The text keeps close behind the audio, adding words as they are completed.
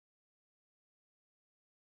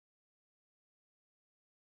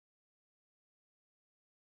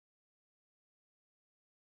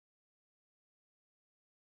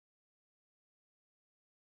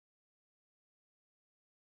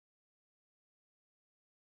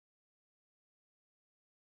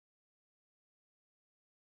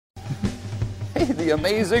The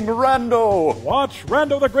amazing Rando! Watch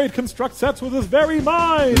Rando the Great construct sets with his very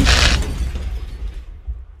mind!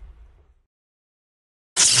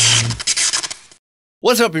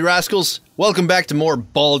 What's up, you rascals? Welcome back to more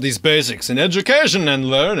Baldi's Basics in Education and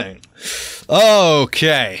Learning.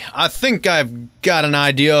 Okay, I think I've got an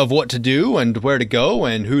idea of what to do and where to go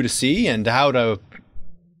and who to see and how to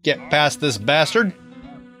get past this bastard.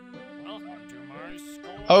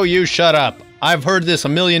 Oh, you shut up. I've heard this a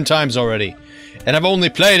million times already, and I've only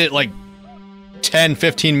played it like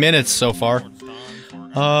 10-15 minutes so far.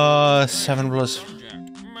 7 plus...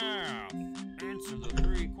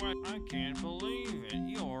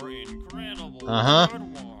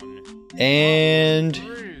 And...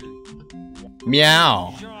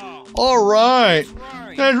 meow. Alright.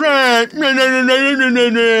 That's right.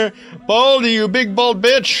 Baldi, you big bald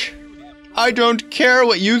bitch. I don't care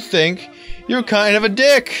what you think. You're kind of a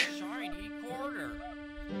dick.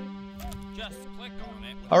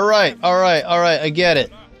 Alright, I get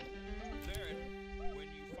it.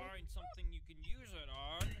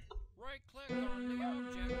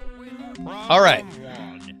 Alright.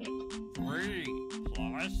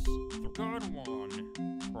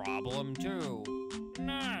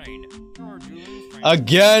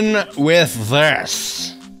 Again with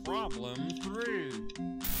this. Problem 3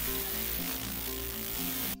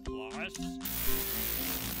 plus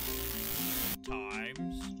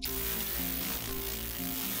times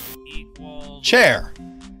equals chair.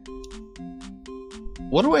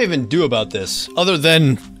 What do I even do about this other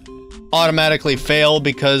than automatically fail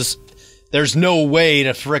because there's no way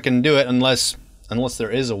to frickin' do it unless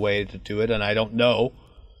there is a way to do it and I don't know.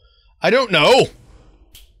 I don't know.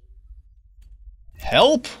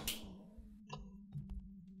 Help?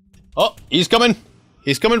 Oh, he's coming.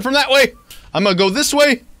 He's coming from that way. I'm gonna go this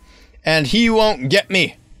way, and he won't get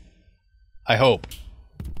me. I hope.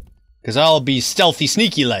 Because I'll be stealthy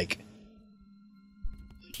sneaky-like.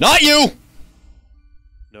 Not you!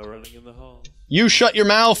 No running in the halls. You shut your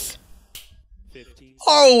mouth. 15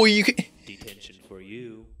 Oh, you can... detention for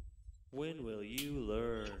you. When will you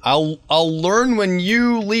learn? I'll learn when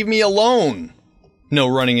you leave me alone. No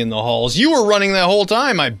running in the halls. You were running that whole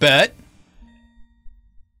time, I bet.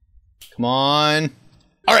 Come on.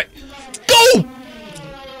 Alright. Go!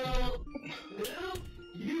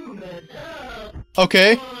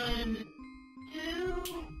 Okay. 1, 2,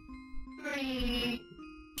 3,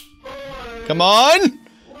 4. Come on!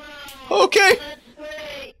 Okay.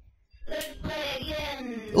 Let's play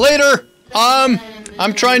again. Later. I'm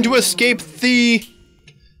trying to escape the...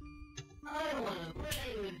 I want to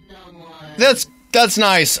play with someone. That's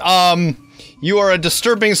nice. You are a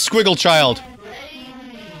disturbing squiggle child.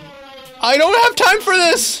 I don't have time for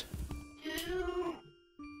this! 2,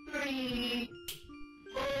 3,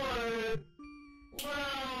 4.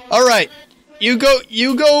 Wow. Alright. You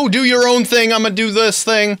go do your own thing. I'm gonna do this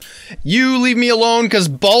thing. You leave me alone, cause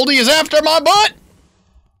Baldi is after my butt!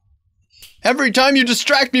 Every time you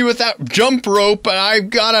distract me with that jump rope, I've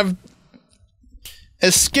gotta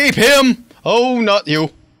escape him. Oh, not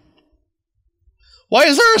you. Why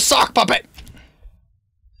is there a sock puppet?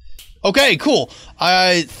 Okay, cool.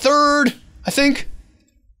 Third, I think.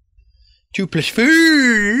 2 plus 4.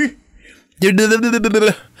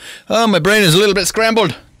 Oh, my brain is a little bit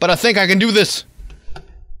scrambled, but I think I can do this.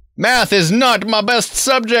 Math is not my best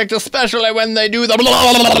subject, especially when they do the...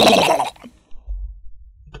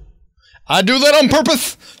 I do that on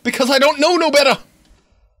purpose, because I don't know no better.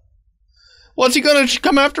 What's he gonna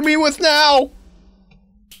come after me with now?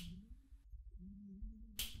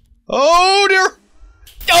 Oh dear!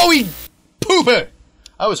 Oh, he poopy!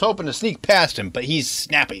 I was hoping to sneak past him, but he's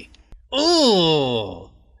snappy. Ooh!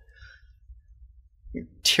 Your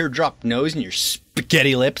teardrop nose and your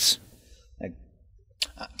spaghetti lips.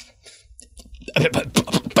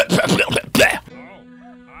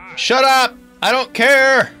 Shut up! I don't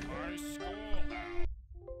care!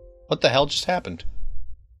 What the hell just happened?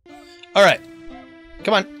 Alright.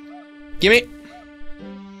 Come on. Gimme.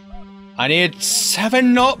 I need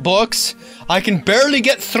 7 notebooks. I can barely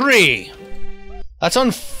get 3. That's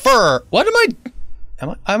unfair. What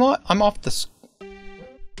I'm off this.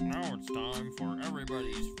 Now it's time for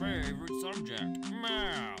everybody's favorite subject,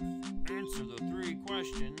 math. Answer the 3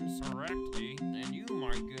 questions correctly, and you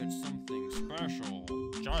might get something special.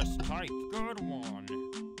 Just type good one.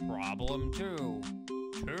 Problem 2.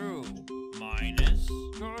 2 minus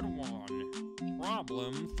good one.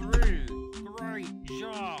 Problem 3. Great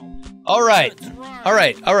job. Alright. That's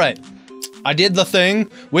right. Alright. I did the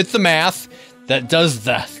thing with the math that does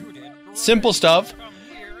the simple stuff. Come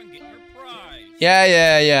here and get your prize.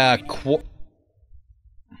 Yeah.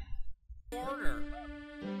 Order.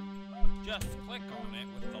 Just click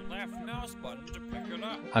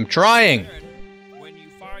I'm trying. When you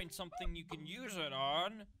find something you can use it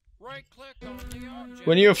on, right-click on the object.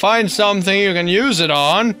 When you find something you can use it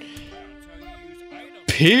on, That's how you use items.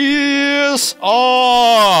 piss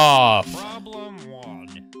off. Problem 1.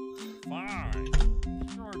 Fine.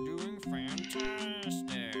 You're doing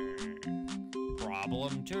fantastic.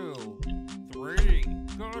 Problem 2. 3.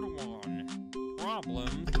 Good one.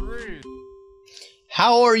 Problem 3.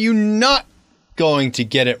 How are you not going to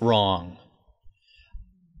get it wrong?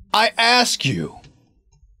 I ask you.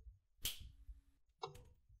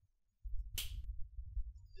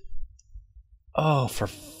 Oh, for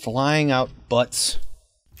flying out butts.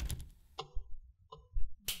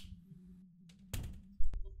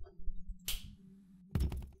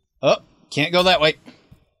 Oh, can't go that way.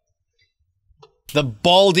 The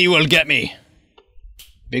Baldi will get me.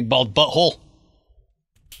 Big bald butthole.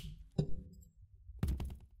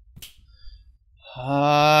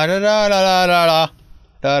 Da da da da da da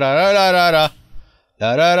da da da da da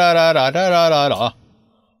da da da da da da da.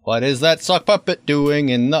 What is that sock puppet doing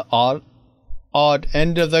in the odd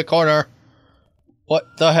end of the corner? What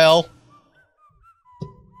the hell?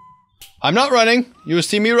 I'm not running. You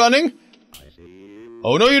see me running?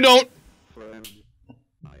 Oh no, you don't.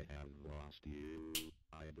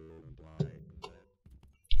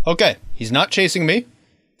 Okay, he's not chasing me.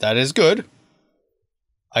 That is good.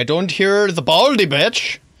 I don't hear the Baldi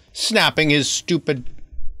bitch snapping his stupid...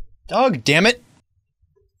 Dog, damn it.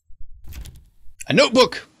 A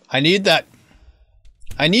notebook. I need that.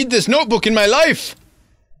 I need this notebook in my life.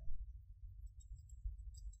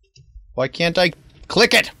 Why can't I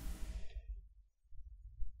click it?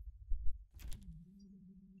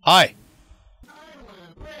 Hi. I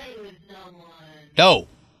wanna play with someone. No.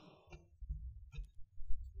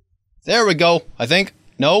 There we go, I think.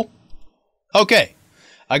 No? Okay.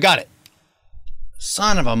 I got it.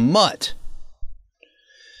 Son of a mutt.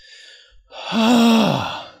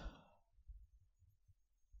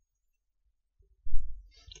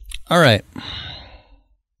 Alright.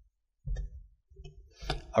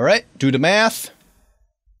 Alright, do the math.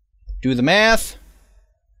 Do the math.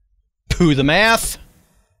 Do the math.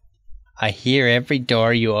 I hear every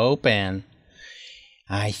door you open.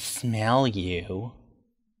 I smell you.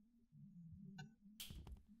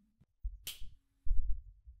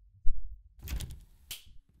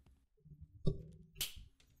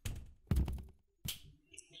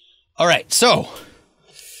 Alright, so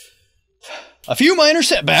a few minor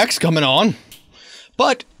setbacks coming on,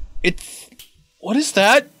 but it's... What is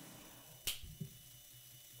that?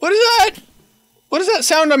 What is that? What is that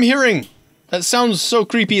sound I'm hearing? That sounds so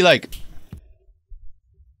creepy like...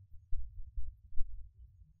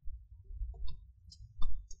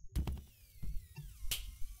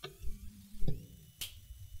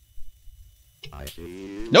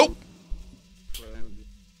 Nope.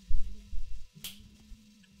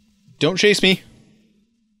 Don't chase me.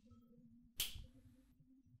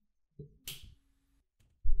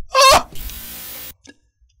 Ah!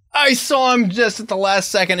 I saw him just at the last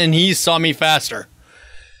second and he saw me faster.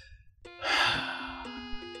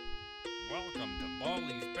 Welcome to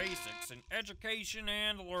Baldi's Basics in Education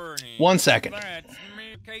and Learning. 1 second. That's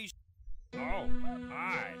communication. Oh,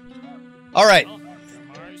 hi. Alright. Welcome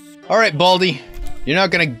to my school. Alright, Baldi. You're not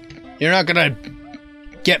gonna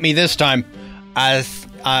get me this time.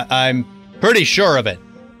 I'm pretty sure of it.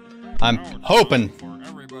 I'm Now it's hoping. time for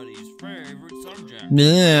everybody's favorite subject.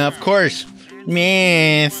 Yeah, of course.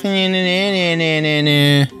 Math. You might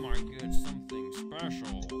get something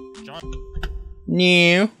special.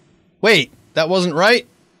 No. Wait, that wasn't right?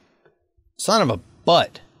 Son of a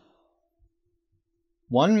butt.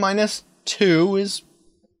 1 minus 2 is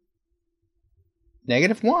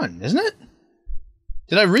 -1, isn't it?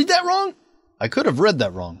 Did I read that wrong? I could have read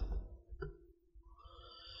that wrong.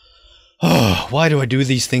 Oh, why do I do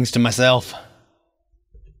these things to myself?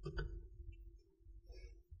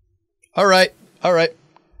 Alright, alright.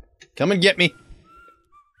 Come and get me.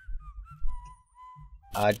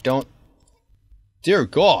 I don't... Dear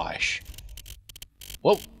gosh.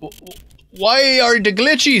 Why are the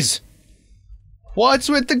glitchies? What's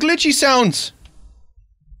with the glitchy sounds?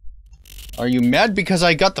 Are you mad because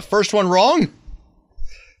I got the first one wrong?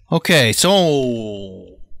 Okay,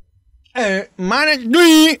 so...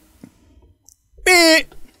 -3...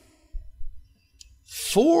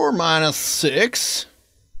 4 minus 6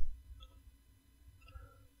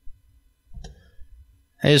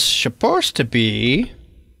 is supposed to be,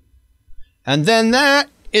 and then that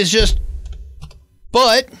is just,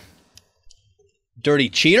 but, dirty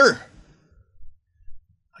cheater.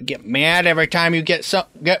 I get mad every time you get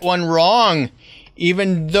one wrong,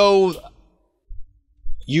 even though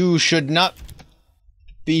you should not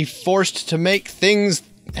be forced to make things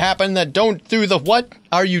happen that don't do the what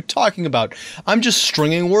are you talking about? I'm just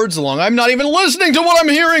stringing words along. I'm not even listening to what I'm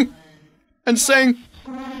hearing and saying.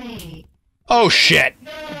 Oh shit.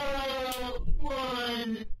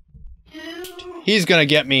 He's gonna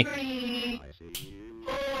get me.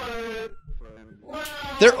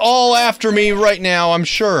 They're all after me right now, I'm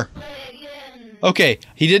sure. Okay,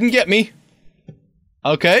 he didn't get me.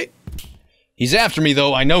 Okay. He's after me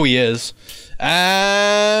though, I know he is.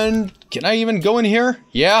 And can I even go in here?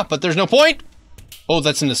 Yeah, but there's no point. Oh,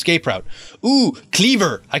 that's an escape route. Ooh,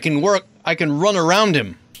 cleaver. I can run around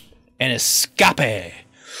him and escape.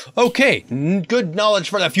 Okay, good knowledge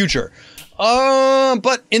for the future.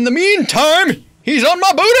 But in the meantime, he's on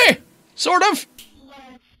my booty, sort of.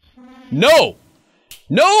 No.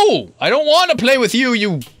 No, I don't want to play with you,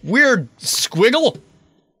 you weird squiggle.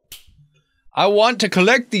 I want to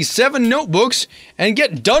collect these 7 notebooks and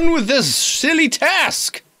get done with this silly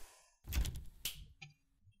task.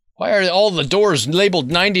 Why are all the doors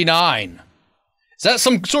labeled 99? Is that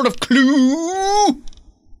some sort of clue?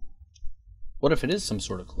 What if it is some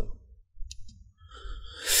sort of clue?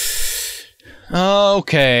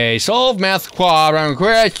 Okay, solve math problem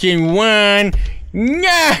question 1.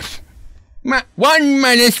 Nah. 1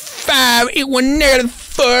 minus 5 equals negative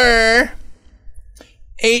 4.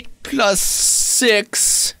 8 plus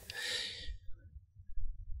 6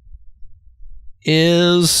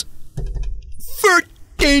 is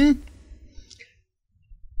 13.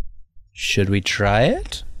 Should we try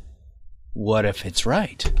it? What if it's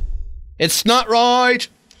right? It's not right.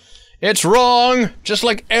 It's wrong. Just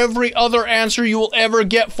like every other answer you will ever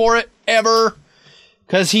get for it, ever.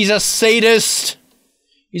 Because he's a sadist.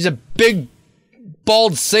 He's a big,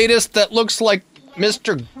 bald sadist that looks like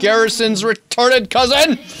Mr. Garrison's retarded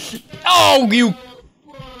cousin. Oh, you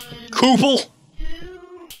Koople.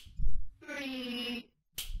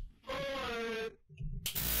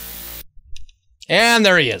 And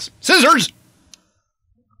there he is. Scissors!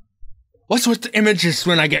 What's with the images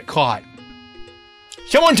when I get caught?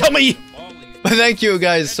 Someone tell me! Thank you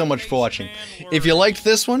guys so much for watching. If you liked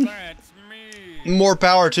this one, more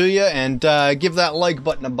power to you, and give that like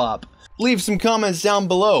button a bop. Leave some comments down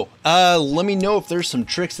below. Let me know if there's some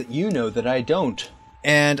tricks that you know that I don't.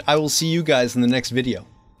 And I will see you guys in the next video.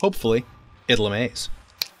 Hopefully, it'll amaze.